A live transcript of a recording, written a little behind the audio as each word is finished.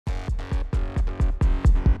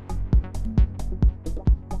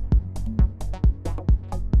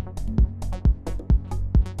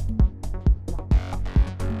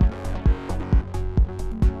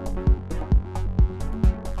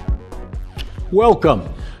Welcome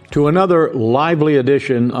to another lively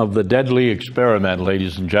edition of the Deadly Experiment,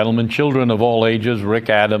 ladies and gentlemen, children of all ages. Rick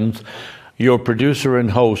Adams, your producer and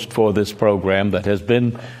host for this program that has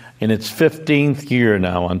been in its 15th year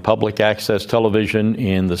now on public access television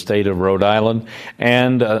in the state of Rhode Island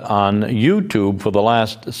and on YouTube for the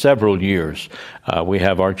last several years. We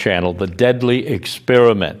have our channel, The Deadly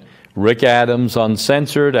Experiment. Rick Adams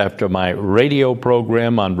Uncensored, after my radio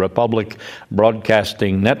program on Republic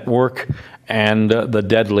Broadcasting Network, and The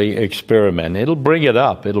Deadly Experiment. It'll bring it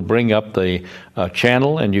up. It'll bring up the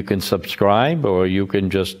channel, and you can subscribe, or you can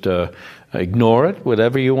just ignore it,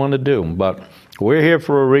 whatever you want to do. But we're here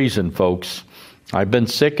for a reason, folks. I've been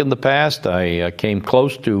sick in the past. I came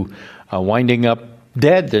close to winding up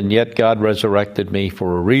dead, and yet God resurrected me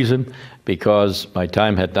for a reason, because my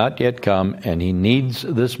time had not yet come, and He needs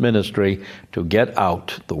this ministry to get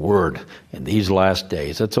out the Word in these last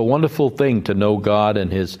days. It's a wonderful thing to know God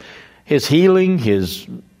and His healing, His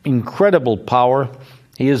incredible power.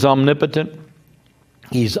 He is omnipotent,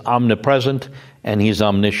 He's omnipresent, and He's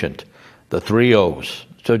omniscient. The three O's.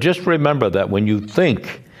 So just remember that when you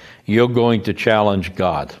think you're going to challenge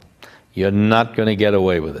God, you're not going to get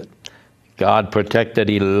away with it. God protected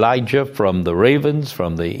Elijah from the ravens,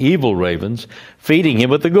 from the evil ravens, feeding him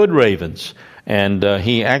with the good ravens. And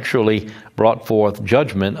he actually brought forth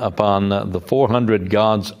judgment upon the 400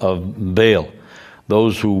 gods of Baal,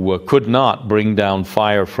 those who could not bring down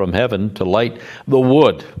fire from heaven to light the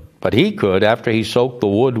wood. But he could, after he soaked the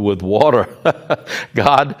wood with water.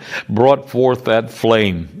 God brought forth that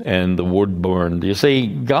flame, and the wood burned. You see,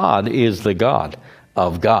 God is the God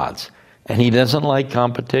of gods, and He doesn't like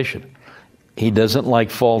competition. He doesn't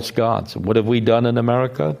like false gods. What have we done in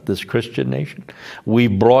America, this Christian nation? We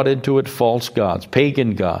brought into it false gods,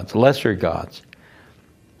 pagan gods, lesser gods.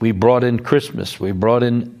 We brought in Christmas. We brought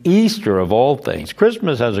in Easter, of all things.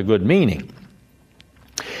 Christmas has a good meaning.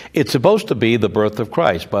 It's supposed to be the birth of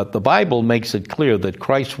Christ, but the Bible makes it clear that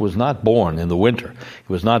Christ was not born in the winter.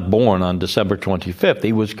 He was not born on December 25th.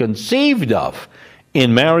 He was conceived of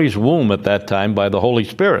in Mary's womb at that time by the Holy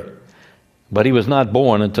Spirit. But He was not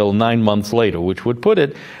born until 9 months later, which would put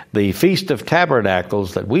it, the Feast of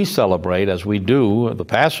Tabernacles that we celebrate as we do the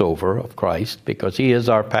Passover of Christ, because He is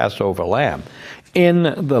our Passover lamb, in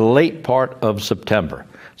the late part of September.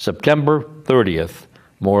 September 30th,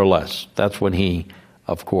 more or less. That's when He,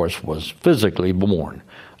 of course, was physically born.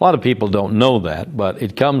 A lot of people don't know that, but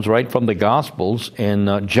it comes right from the Gospels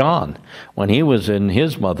in John, when he was in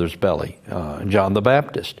his mother's belly, John the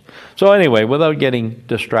Baptist. So anyway, without getting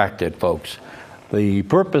distracted, folks, the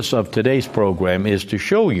purpose of today's program is to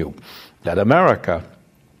show you that America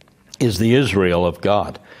is the Israel of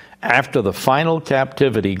God. After the final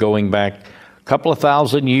captivity going back a couple of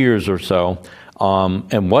thousand years or so,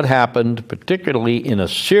 and what happened particularly in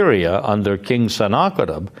Assyria under King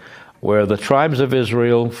Sennacherib, where the tribes of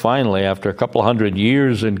Israel finally, after a couple hundred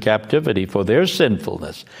years in captivity for their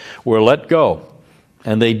sinfulness, were let go.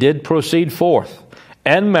 And they did proceed forth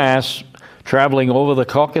en masse, traveling over the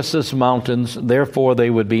Caucasus Mountains. Therefore, they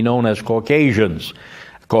would be known as Caucasians,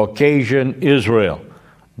 Caucasian Israel.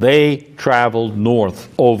 They traveled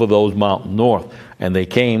north over those mountains, north, and they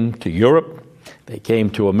came to Europe. They came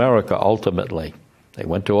to America ultimately. They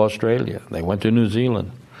went to Australia. They went to New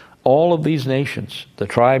Zealand. All of these nations, the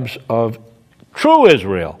tribes of true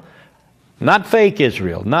Israel, not fake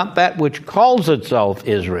Israel, not that which calls itself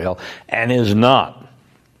Israel and is not,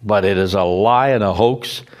 but it is a lie and a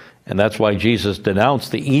hoax, and that's why Jesus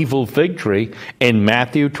denounced the evil fig tree in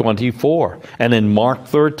Matthew 24 and in Mark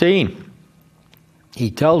 13.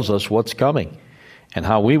 He tells us what's coming and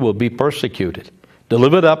how we will be persecuted,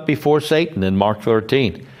 delivered up before Satan in Mark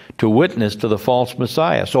 13 to witness to the false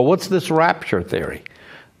Messiah. So what's this rapture theory?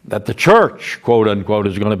 That the church, quote unquote,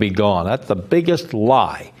 is going to be gone. That's the biggest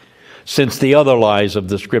lie. Since the other lies of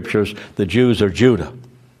the scriptures, the Jews are Judah.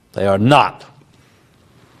 They are not.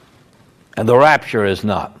 And the rapture is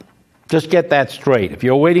not. Just get that straight. If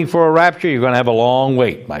you're waiting for a rapture, you're going to have a long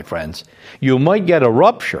wait, my friends. You might get a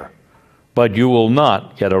rupture, but you will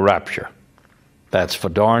not get a rapture. That's for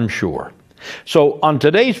darn sure. So on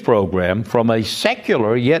today's program, from a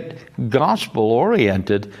secular yet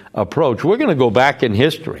gospel-oriented approach, we're going to go back in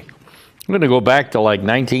history. We're going to go back to like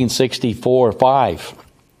 1964 or 5,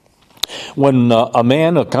 when a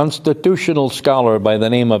man, a constitutional scholar by the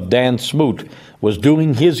name of Dan Smoot, was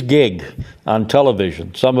doing his gig on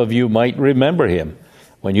television. Some of you might remember him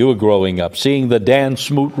when you were growing up, seeing the Dan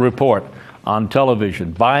Smoot report on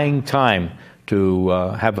television, buying time to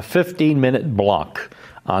have a 15-minute block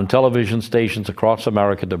on television stations across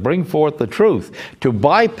America to bring forth the truth, to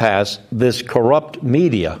bypass this corrupt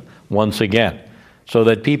media once again. so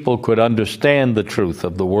that people could understand the truth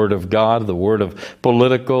of the Word of God, the word of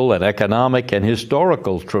political and economic and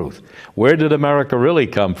historical truth. Where did America really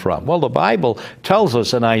come from? Well, the Bible tells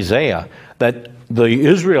us in Isaiah that the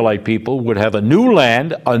Israelite people would have a new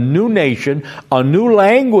land, a new nation, a new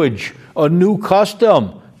language, a new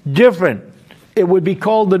custom, different. It would be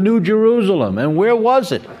called the New Jerusalem. And where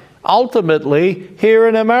was it? Ultimately, here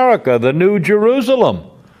in America, the New Jerusalem.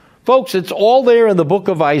 Folks, it's all there in the book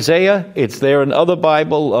of Isaiah. It's there in other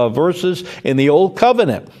Bible verses in the Old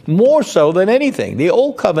Covenant. More so than anything. The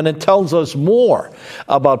Old Covenant tells us more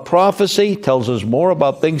about prophecy, tells us more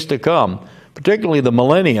about things to come, particularly the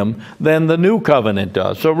millennium, than the New Covenant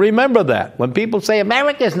does. So remember that. When people say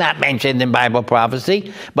America's not mentioned in Bible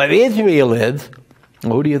prophecy, but Israel is,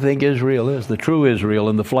 who do you think Israel is? The true Israel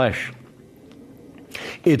in the flesh.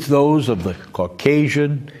 It's those of the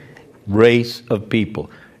Caucasian race of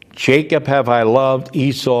people. Jacob have I loved,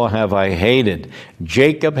 Esau have I hated.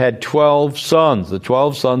 Jacob had 12 sons, the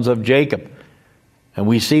 12 sons of Jacob. And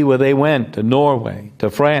we see where they went, to Norway, to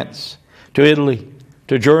France, to Italy,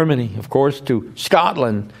 to Germany, of course, to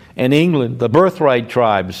Scotland and England, the birthright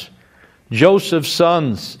tribes. Joseph's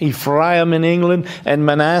sons, Ephraim in England and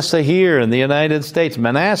Manasseh here in the United States.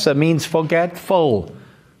 Manasseh means forgetful.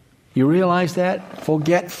 You realize that?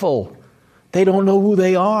 Forgetful. They don't know who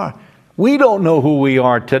they are. We don't know who we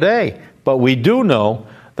are today, but we do know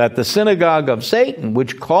that the synagogue of Satan,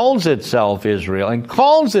 which calls itself Israel and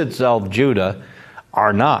calls itself Judah,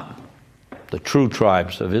 are not the true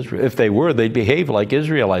tribes of Israel. If they were, they'd behave like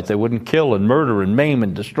Israelites. They wouldn't kill and murder and maim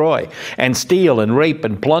and destroy and steal and rape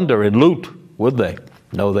and plunder and loot, would they?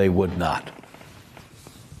 No, they would not.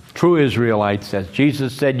 True Israelites, as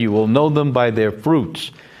Jesus said, you will know them by their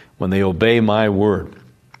fruits when they obey my word.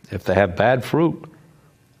 If they have bad fruit,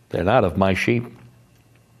 they're not of my sheep.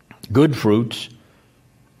 Good fruits,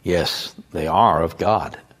 yes, they are of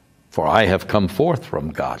God. For I have come forth from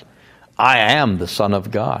God. I am the Son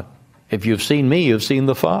of God. If you've seen me, you've seen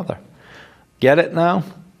the Father. Get it now?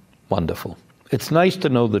 Wonderful. It's nice to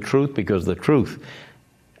know the truth, because the truth,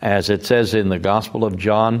 as it says in the Gospel of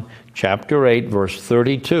John, chapter 8, verse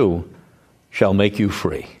 32, shall make you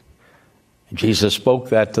free. Jesus spoke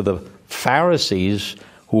that to the Pharisees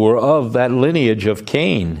who were of that lineage of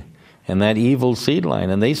Cain and that evil seed line.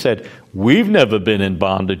 And they said, we've never been in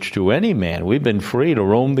bondage to any man. We've been free to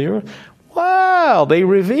roam the earth. Wow, they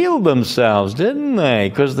revealed themselves, didn't they?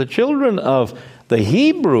 Because the children of the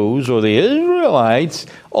Hebrews or the Israelites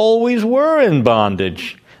always were in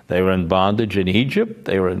bondage. They were in bondage in Egypt.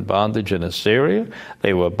 They were in bondage in Assyria.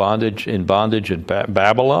 They were in bondage in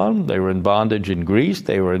Babylon. They were in bondage in Greece.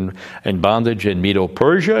 They were in bondage in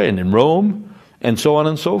Medo-Persia and in Rome, and so on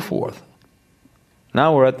and so forth.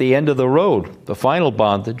 Now we're at the end of the road. The final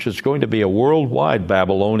bondage is going to be a worldwide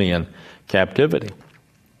Babylonian captivity.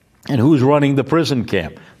 And who's running the prison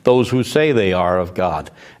camp? Those who say they are of God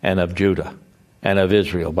and of Judah and of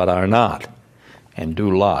Israel, but are not, and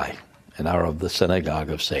do lie, and are of the synagogue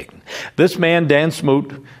of Satan. This man, Dan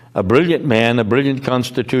Smoot, a brilliant man, a brilliant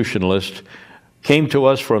constitutionalist, came to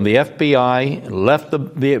us from the FBI, left the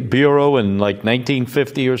Bureau in like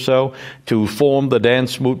 1950 or so to form the Dan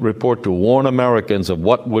Smoot Report to warn Americans of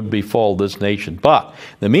what would befall this nation. But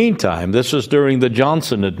in the meantime, this was during the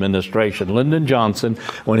Johnson administration, Lyndon Johnson,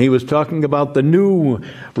 when he was talking about the new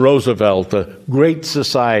Roosevelt, the great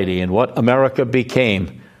society, and what America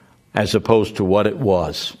became as opposed to what it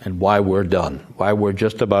was, and why we're done, why we're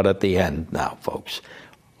just about at the end now, folks.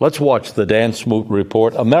 Let's watch the Dan Smoot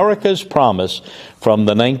Report, America's Promise from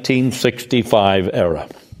the 1965 era.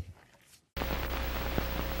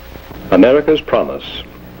 America's Promise.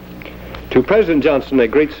 To President Johnson, a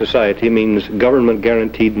great society means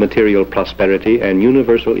government-guaranteed material prosperity and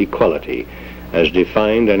universal equality as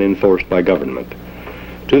defined and enforced by government.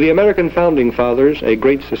 To the American Founding Fathers, a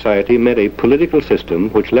great society meant a political system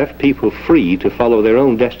which left people free to follow their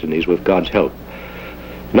own destinies with God's help.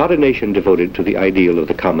 Not a nation devoted to the ideal of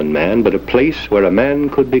the common man, but a place where a man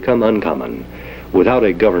could become uncommon, without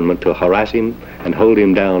a government to harass him and hold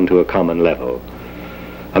him down to a common level.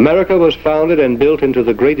 America was founded and built into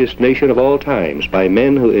the greatest nation of all times by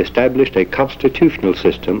men who established a constitutional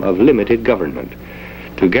system of limited government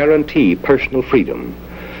to guarantee personal freedom,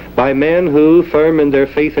 by men who, firm in their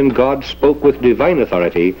faith in God, spoke with divine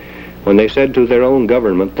authority when they said to their own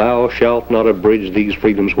government, "Thou shalt not abridge these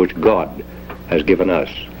freedoms which God has given us.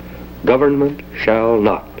 Government shall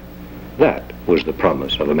not." That was the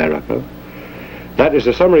promise of America. That is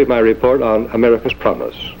a summary of my report on America's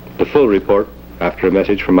Promise. The full report after a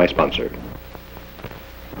message from my sponsor.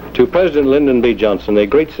 To President Lyndon B. Johnson, a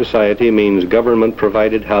great society means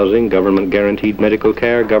government-provided housing, government-guaranteed medical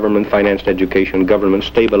care, government-financed education,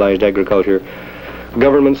 government-stabilized agriculture,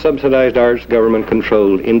 government-subsidized arts,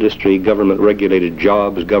 government-controlled industry, government-regulated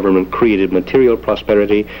jobs, government-created material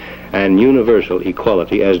prosperity, and universal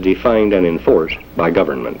equality as defined and enforced by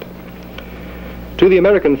government. To the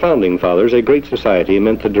American Founding Fathers, a great society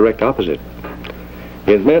meant the direct opposite.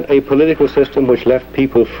 It meant a political system which left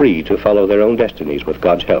people free to follow their own destinies with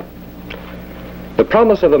God's help. The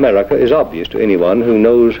promise of America is obvious to anyone who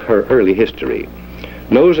knows her early history,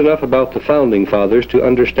 knows enough about the Founding Fathers to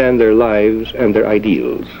understand their lives and their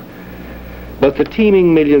ideals. But the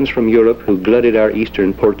teeming millions from Europe who glutted our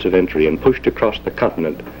eastern ports of entry and pushed across the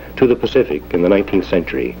continent to the Pacific in the 19th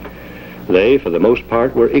century, they, for the most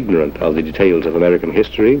part, were ignorant of the details of American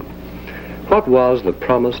history. What was the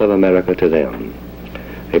promise of America to them?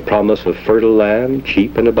 A promise of fertile land,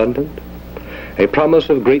 cheap and abundant? A promise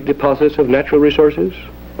of great deposits of natural resources?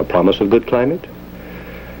 A promise of good climate?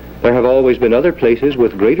 There have always been other places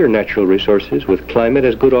with greater natural resources, with climate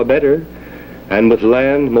as good or better, and with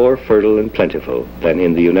land more fertile and plentiful than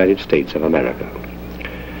in the United States of America.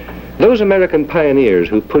 Those American pioneers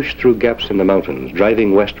who pushed through gaps in the mountains,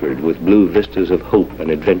 driving westward with blue vistas of hope and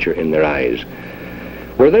adventure in their eyes,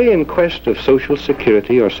 were they in quest of social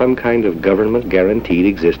security or some kind of government-guaranteed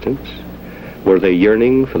existence? Were they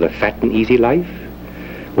yearning for the fat and easy life?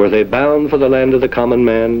 Were they bound for the land of the common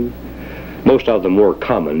man? Most of them were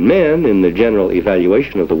common men in the general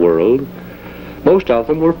evaluation of the world. Most of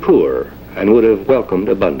them were poor and would have welcomed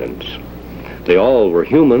abundance. They all were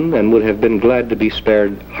human and would have been glad to be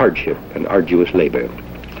spared hardship and arduous labor.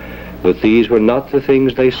 But these were not the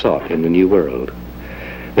things they sought in the New World.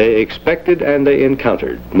 They expected and they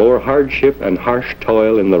encountered more hardship and harsh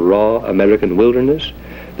toil in the raw American wilderness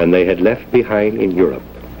than they had left behind in Europe.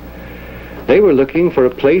 They were looking for a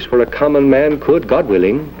place where a common man could, God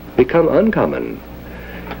willing, become uncommon,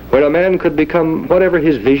 where a man could become whatever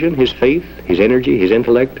his vision, his faith, his energy, his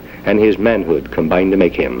intellect, and his manhood combined to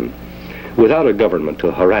make him, without a government to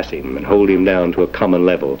harass him and hold him down to a common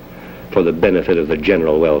level for the benefit of the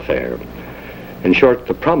general welfare. In short,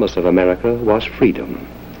 the promise of America was freedom.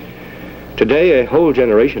 Today, a whole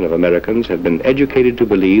generation of Americans have been educated to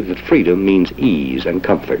believe that freedom means ease and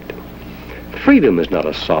comfort. Freedom is not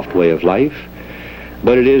a soft way of life,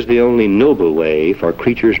 but it is the only noble way for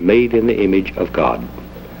creatures made in the image of God.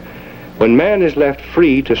 When man is left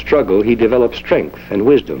free to struggle, he develops strength and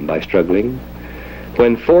wisdom by struggling.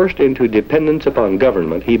 When forced into dependence upon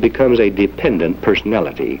government, he becomes a dependent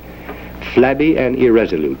personality, flabby and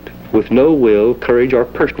irresolute, with no will, courage, or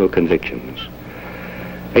personal convictions.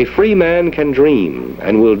 A free man can dream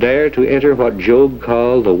and will dare to enter what Job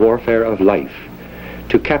called the warfare of life,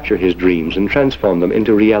 to capture his dreams and transform them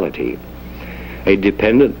into reality. A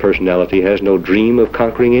dependent personality has no dream of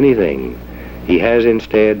conquering anything. He has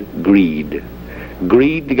instead greed.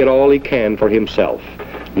 Greed to get all he can for himself,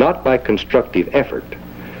 not by constructive effort,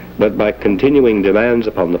 but by continuing demands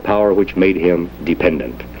upon the power which made him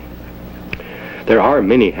dependent. There are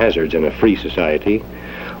many hazards in a free society.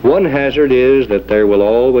 One hazard is that there will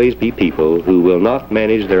always be people who will not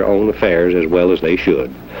manage their own affairs as well as they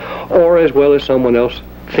should, or as well as someone else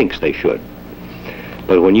thinks they should.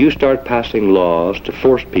 But when you start passing laws to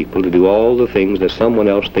force people to do all the things that someone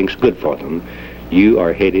else thinks good for them, you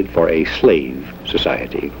are headed for a slave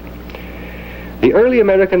society. The early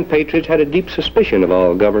American patriots had a deep suspicion of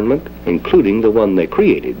all government, including the one they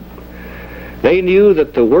created. They knew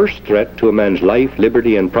that the worst threat to a man's life,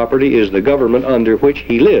 liberty, and property is the government under which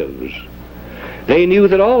he lives. They knew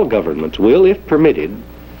that all governments will, if permitted,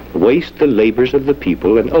 waste the labors of the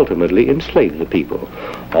people and ultimately enslave the people,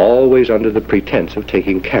 always under the pretense of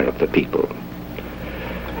taking care of the people.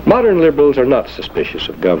 Modern liberals are not suspicious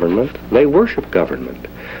of government. They worship government.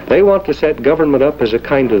 They want to set government up as a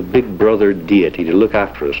kind of big brother deity to look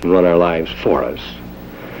after us and run our lives for us.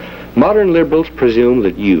 Modern liberals presume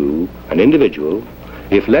that you, an individual,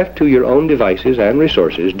 if left to your own devices and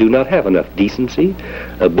resources, do not have enough decency,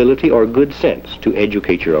 ability, or good sense to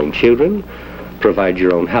educate your own children, provide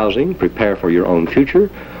your own housing, prepare for your own future,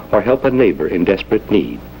 or help a neighbor in desperate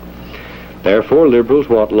need. Therefore, liberals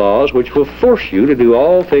want laws which will force you to do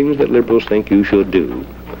all things that liberals think you should do.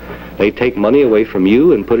 They take money away from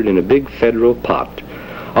you and put it in a big federal pot,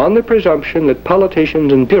 on the presumption that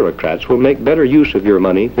politicians and bureaucrats will make better use of your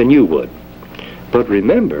money than you would. But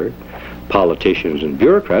remember, politicians and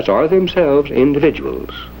bureaucrats are themselves individuals.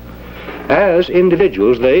 As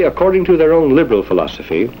individuals, they, according to their own liberal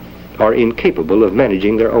philosophy, are incapable of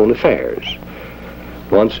managing their own affairs.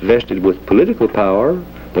 Once vested with political power,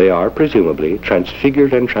 they are presumably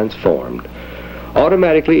transfigured and transformed.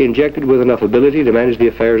 automatically injected with enough ability to manage the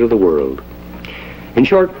affairs of the world. In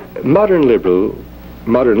short, modern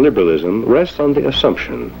liberalism rests on the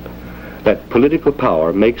assumption that political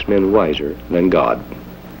power makes men wiser than God.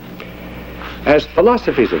 As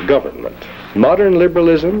philosophies of government, modern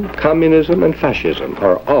liberalism, communism, and fascism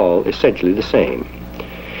are all essentially the same.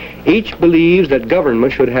 Each believes that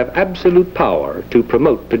government should have absolute power to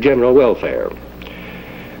promote the general welfare.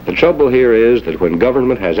 The trouble here is that when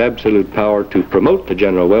government has absolute power to promote the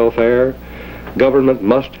general welfare, government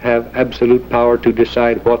must have absolute power to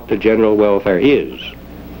decide what the general welfare is.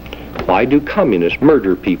 Why do communists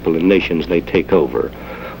murder people in nations they take over?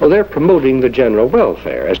 Well, they're promoting the general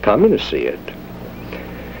welfare as communists see it.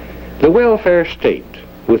 The welfare state,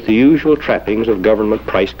 with the usual trappings of government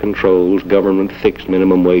price controls, government fixed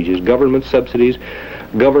minimum wages, government subsidies,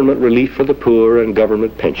 government relief for the poor, and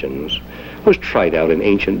government pensions, was tried out in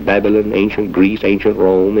ancient Babylon, ancient Greece, ancient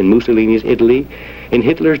Rome, in Mussolini's Italy, in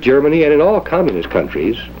Hitler's Germany, and in all communist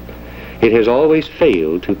countries. It has always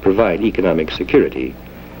failed to provide economic security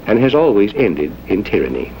and has always ended in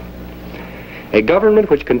tyranny. A government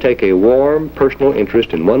which can take a warm personal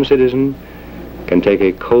interest in one citizen can take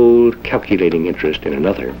a cold, calculating interest in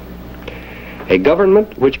another. A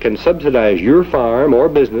government which can subsidize your farm or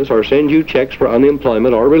business or send you checks for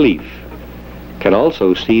unemployment or relief can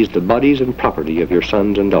also seize the bodies and property of your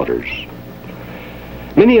sons and daughters.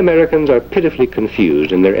 Many Americans are pitifully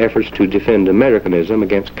confused in their efforts to defend Americanism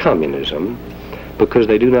against communism because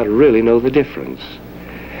they do not really know the difference.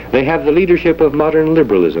 They have the leadership of modern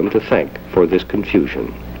liberalism to thank for this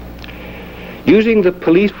confusion. Using the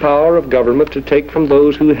police power of government to take from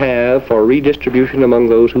those who have for redistribution among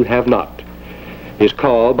those who have not is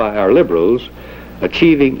called by our liberals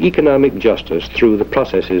achieving economic justice through the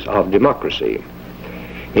processes of democracy.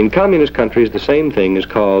 In communist countries, the same thing is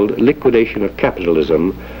called liquidation of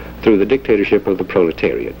capitalism through the dictatorship of the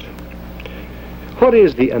proletariat. What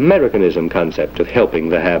is the Americanism concept of helping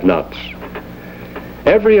the have-nots?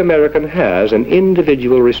 Every American has an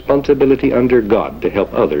individual responsibility under God to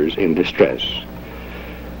help others in distress.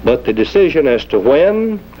 But the decision as to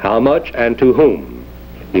when, how much, and to whom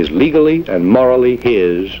is legally and morally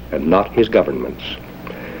his and not his government's.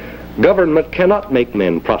 Government cannot make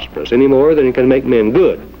men prosperous any more than it can make men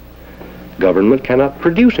good. Government cannot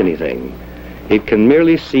produce anything. It can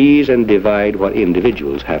merely seize and divide what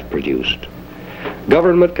individuals have produced.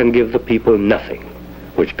 Government can give the people nothing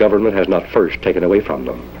which government has not first taken away from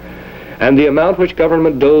them. And the amount which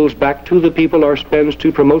government doles back to the people or spends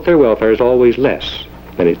to promote their welfare is always less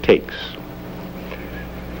than it takes.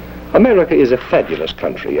 America is a fabulous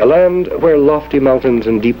country, a land where lofty mountains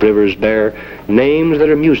and deep rivers bear names that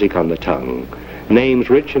are music on the tongue, names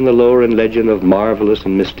rich in the lore and legend of marvelous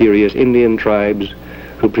and mysterious Indian tribes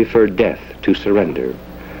who prefer death to surrender.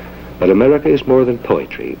 But America is more than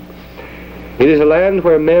poetry. It is a land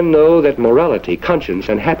where men know that morality, conscience,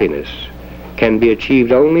 and happiness can be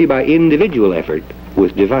achieved only by individual effort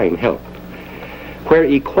with divine help, where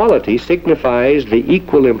equality signifies the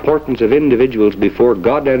equal importance of individuals before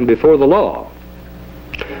God and before the law,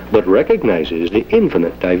 but recognizes the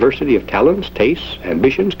infinite diversity of talents, tastes,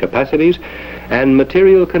 ambitions, capacities, and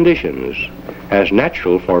material conditions as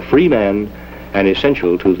natural for free man and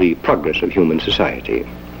essential to the progress of human society.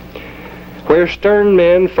 Where stern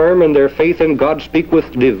men firm in their faith in God speak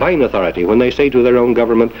with divine authority when they say to their own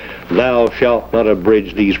government, "Thou shalt not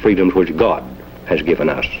abridge these freedoms which God has given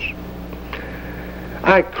us."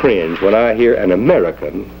 I cringe when I hear an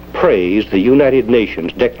American praise the United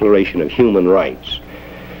Nations Declaration of Human Rights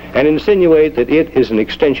and insinuate that it is an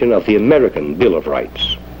extension of the American Bill of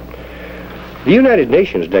Rights. The United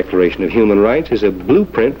Nations Declaration of Human Rights is a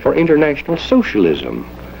blueprint for international socialism.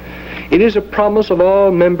 It is a promise of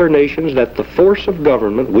all member nations that the force of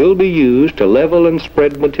government will be used to level and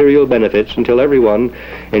spread material benefits until everyone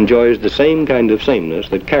enjoys the same kind of sameness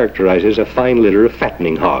that characterizes a fine litter of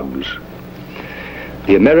fattening hogs.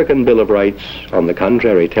 The American Bill of Rights, on the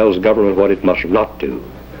contrary, tells government what it must not do.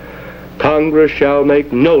 Congress shall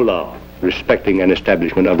make no law respecting an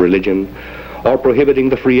establishment of religion, or prohibiting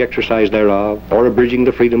the free exercise thereof, or abridging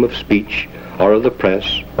the freedom of speech, or of the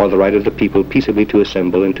press, or the right of the people peaceably to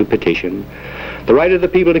assemble and to petition. The right of the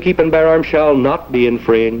people to keep and bear arms shall not be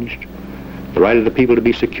infringed. The right of the people to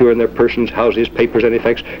be secure in their persons, houses, papers, and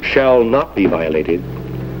effects shall not be violated.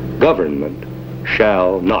 Government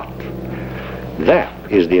shall not. That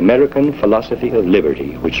is the American philosophy of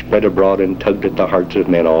liberty, which spread abroad and tugged at the hearts of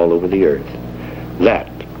men all over the earth. That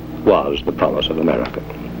was the promise of America.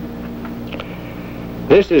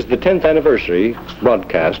 This is the 10th anniversary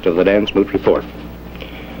broadcast of the Dan Smoot Report.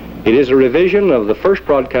 It is a revision of the first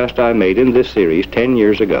broadcast I made in this series 10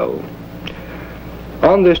 years ago.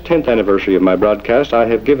 On this 10th anniversary of my broadcast, I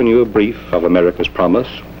have given you a brief of America's Promise,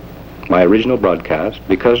 my original broadcast,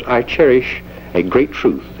 because I cherish a great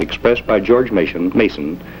truth expressed by George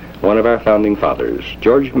Mason, one of our founding fathers.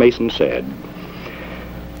 George Mason said,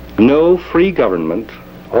 "No free government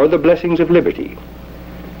or the blessings of liberty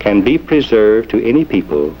can be preserved to any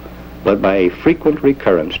people but by a frequent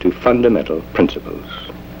recurrence to fundamental principles."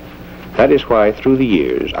 That is why through the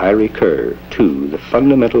years I recur to the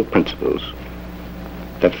fundamental principles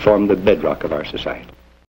that form the bedrock of our society.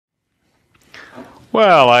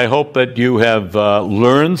 Well, I hope that you have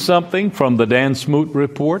learned something from the Dan Smoot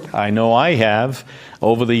report. I know I have.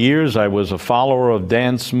 Over the years, I was a follower of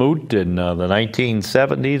Dan Smoot in the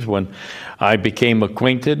 1970s when I became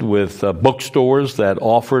acquainted with bookstores that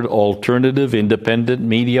offered alternative, independent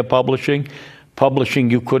media publishing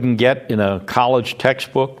you couldn't get in a college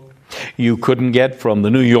textbook, you couldn't get from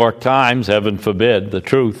the New York Times, heaven forbid, the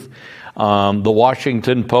truth, the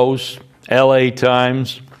Washington Post, LA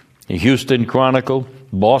Times, the Houston Chronicle,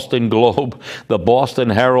 Boston Globe, the Boston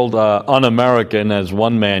Herald, Un-American, as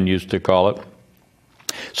one man used to call it.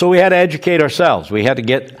 So we had to educate ourselves. We had to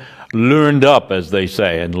get learned up, as they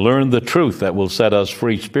say, and learn the truth that will set us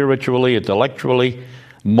free spiritually, intellectually,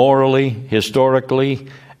 morally, historically,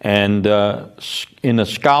 and in a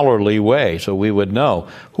scholarly way, so we would know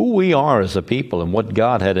who we are as a people and what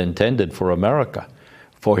God had intended for America,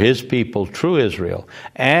 for His people, true Israel,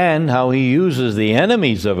 and how He uses the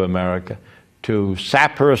enemies of America to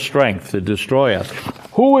sap her strength, to destroy us.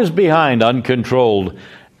 Who is behind uncontrolled,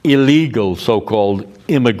 illegal so-called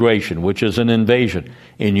immigration, which is an invasion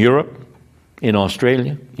in Europe, in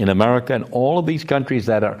Australia, in America, and all of these countries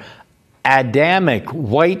that are Adamic,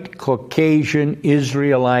 white, Caucasian,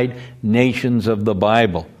 Israelite nations of the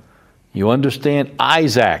Bible? You understand?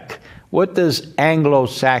 Isaac. What does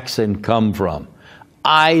Anglo-Saxon come from?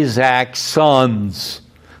 Isaac's sons.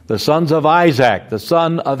 The sons of Isaac. The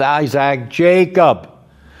son of Isaac, Jacob.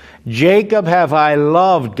 Jacob have I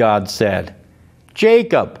loved, God said.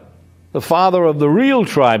 Jacob, the father of the real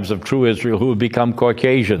tribes of true Israel who have become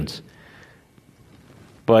Caucasians.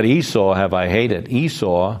 But Esau have I hated.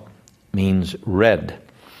 Esau means red.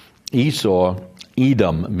 Esau,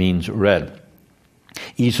 Edom, means red.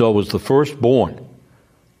 Esau was the firstborn,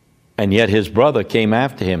 and yet his brother came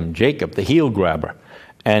after him, Jacob, the heel grabber.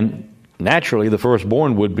 And naturally, the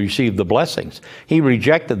firstborn would receive the blessings. He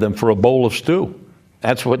rejected them for a bowl of stew.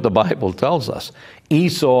 That's what the Bible tells us.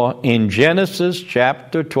 Esau, in Genesis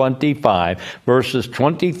chapter 25, verses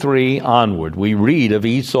 23 onward, we read of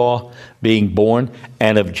Esau being born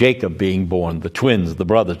and of Jacob being born, the twins, the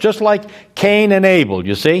brothers. Just like Cain and Abel,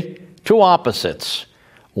 you see? Two opposites.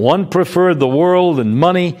 One preferred the world and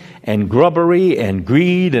money and grubbery and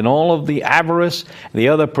greed and all of the avarice. The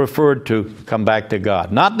other preferred to come back to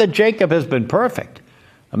God. Not that Jacob has been perfect.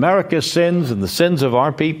 America's sins and the sins of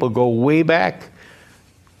our people go way back.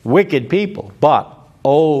 Wicked people, but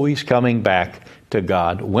always coming back to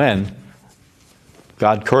God when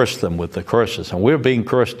God cursed them with the curses. And we're being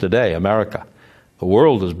cursed today, America. The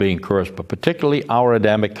world is being cursed, but particularly our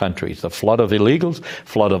Adamic countries. The flood of illegals,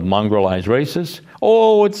 flood of mongrelized races.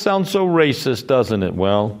 Oh, it sounds so racist, doesn't it?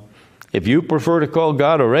 Well, if you prefer to call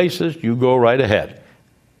God a racist, you go right ahead.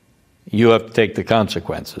 You have to take the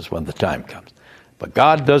consequences when the time comes. But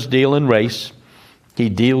God does deal in race. He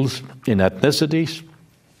deals in ethnicities.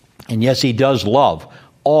 And yes, He does love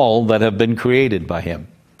all that have been created by Him.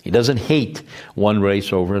 He doesn't hate one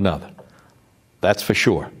race over another. That's for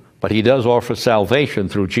sure. But He does offer salvation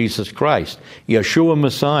through Jesus Christ, Yeshua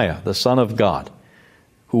Messiah, the Son of God,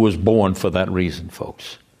 who was born for that reason,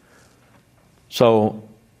 folks. So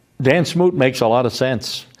Dan Smoot makes a lot of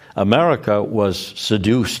sense. America was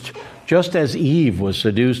seduced, just as Eve was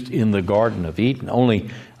seduced in the Garden of Eden.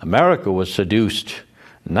 Only America was seduced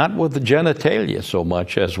not with the genitalia so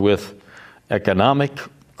much as with economic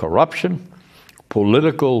corruption,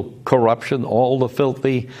 political corruption, all the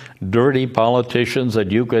filthy, dirty politicians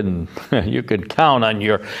that you can count on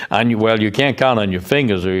your well, you can't count on your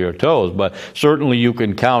fingers or your toes, but certainly you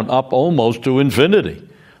can count up almost to infinity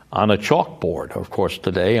on a chalkboard, of course,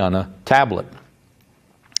 today on a tablet,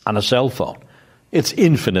 on a cell phone. It's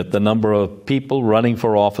infinite, the number of people running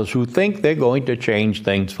for office who think they're going to change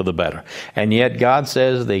things for the better. And yet God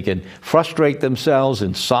says they can frustrate themselves.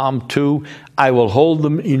 In Psalm 2, I will hold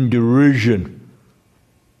them in derision.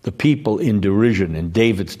 The people in derision in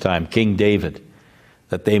David's time, King David,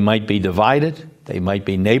 that they might be divided, they might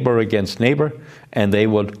be neighbor against neighbor, and they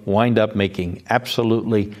would wind up making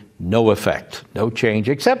absolutely no effect, no change,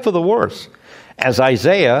 except for the worse. As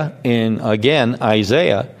Isaiah,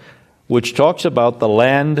 which talks about the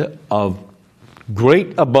land of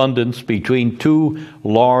great abundance between two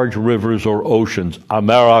large rivers or oceans,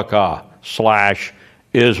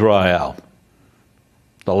 America/Israel,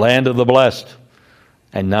 the land of the blessed,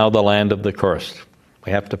 and now the land of the cursed.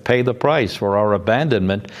 We have to pay the price for our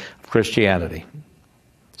abandonment of Christianity.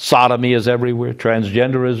 Sodomy is everywhere.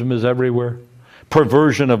 Transgenderism is everywhere.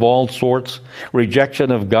 Perversion of all sorts. Rejection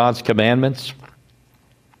of God's commandments.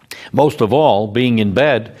 Most of all, being in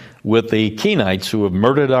bed with the Kenites who have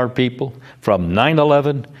murdered our people from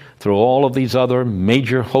 9/11 through all of these other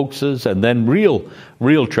major hoaxes, and then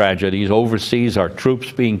real tragedies overseas, our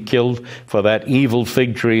troops being killed for that evil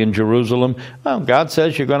fig tree in Jerusalem. Well, God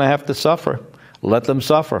says you're going to have to suffer. Let them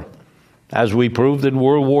suffer, as we proved in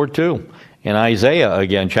World War II. In Isaiah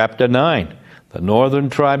again, chapter 9, the northern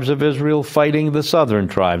tribes of Israel fighting the southern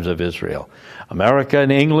tribes of Israel. America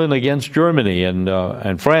and England against Germany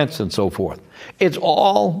and France and so forth. It's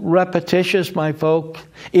all repetitious, my folk.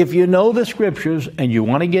 If you know the scriptures and you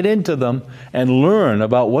want to get into them and learn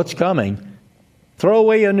about what's coming, throw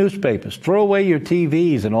away your newspapers, throw away your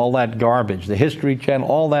TVs and all that garbage, the History Channel,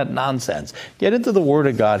 all that nonsense. Get into the Word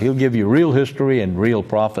of God. He'll give you real history and real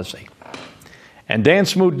prophecy. And Dan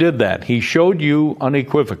Smoot did that. He showed you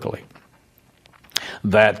unequivocally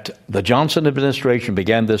that the Johnson administration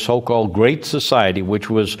began this so-called Great Society, which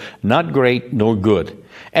was not great nor good.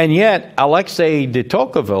 And yet, Alexei de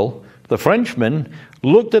Tocqueville, the Frenchman,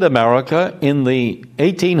 looked at America in the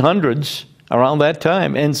 1800s, around that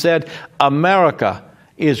time, and said, America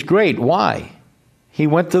is great. Why? He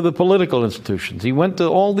went to the political institutions. He went to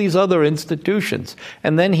all these other institutions.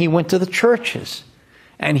 And then he went to the churches.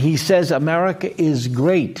 And he says, America is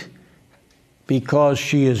great because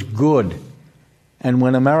she is good. And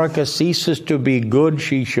when America ceases to be good,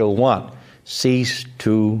 she shall what? Cease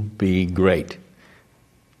to be great.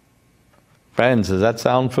 Friends, does that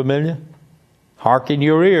sound familiar? Hearken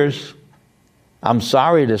your ears. I'm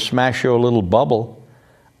sorry to smash your little bubble.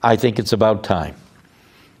 I think it's about time.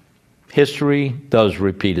 History does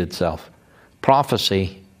repeat itself.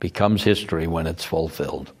 Prophecy becomes history when it's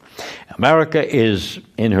fulfilled. America is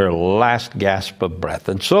in her last gasp of breath,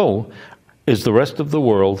 and so is the rest of the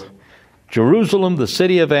world. Jerusalem, the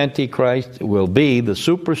city of Antichrist, will be the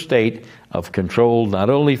superstate of control, not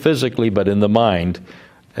only physically, but in the mind.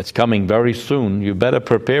 That's coming very soon. You better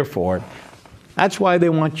prepare for it. That's why they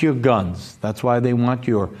want your guns. That's why they want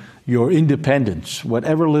your independence.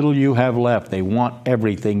 Whatever little you have left, they want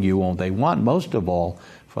everything you own. They want, most of all,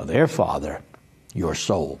 for their father, your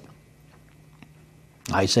soul.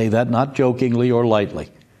 I say that not jokingly or lightly.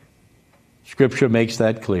 Scripture makes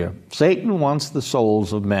that clear. Satan wants the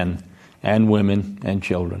souls of men and women and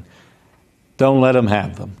children. Don't let him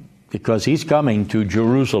have them, because he's coming to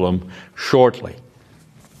Jerusalem shortly.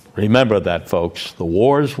 Remember that, folks. The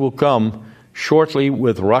wars will come shortly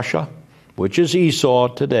with Russia, which is Esau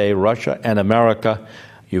today, Russia and America.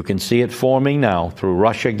 You can see it forming now through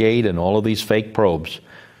Russiagate and all of these fake probes.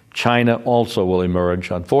 China also will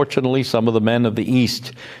emerge. Unfortunately, some of the men of the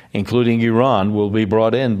East, including Iran, will be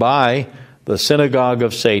brought in by the synagogue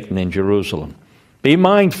of Satan in Jerusalem. Be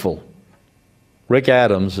mindful. Rick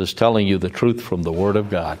Adams is telling you the truth from the Word of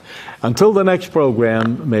God. Until the next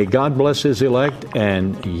program, may God bless His elect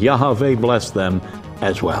and Yahweh bless them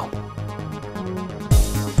as well.